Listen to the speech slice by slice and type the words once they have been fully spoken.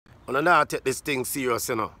I not take this thing serious,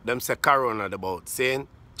 you know. Them say Carona about saying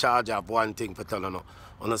charge have one thing for telling you.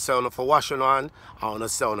 On a sound for washing on, and on a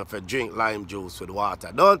sound for drink lime juice with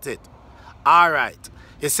water, don't it? Alright.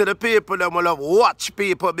 You see the people that will love watch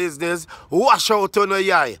people business, wash out on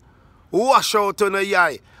the eye. Wash out on the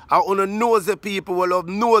eye. And on the nosy people will love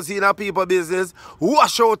nosy in a people business,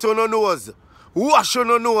 wash out on the nose. Wash on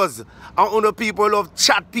the nose. And on the people love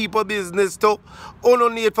chat people business too. On the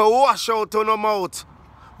need for wash out on the mouth.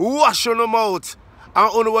 Wash on the mouth. And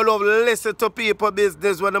on will love listen to people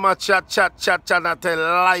business when them a chat and tell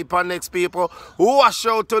lie for next people. Wash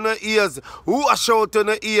out on the ears. Wash out on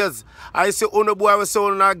the ears. I say on the boy will say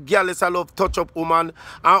on a girl is a love touch up woman.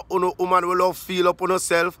 And on the woman will love feel up on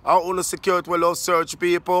herself. And on the security will love search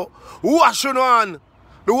people. Wash on on.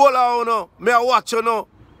 The whole of you know. Me a watch you know.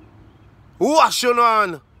 Wash on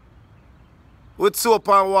on. With soap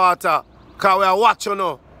and water. Cause we a watch you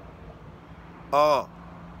know. Oh.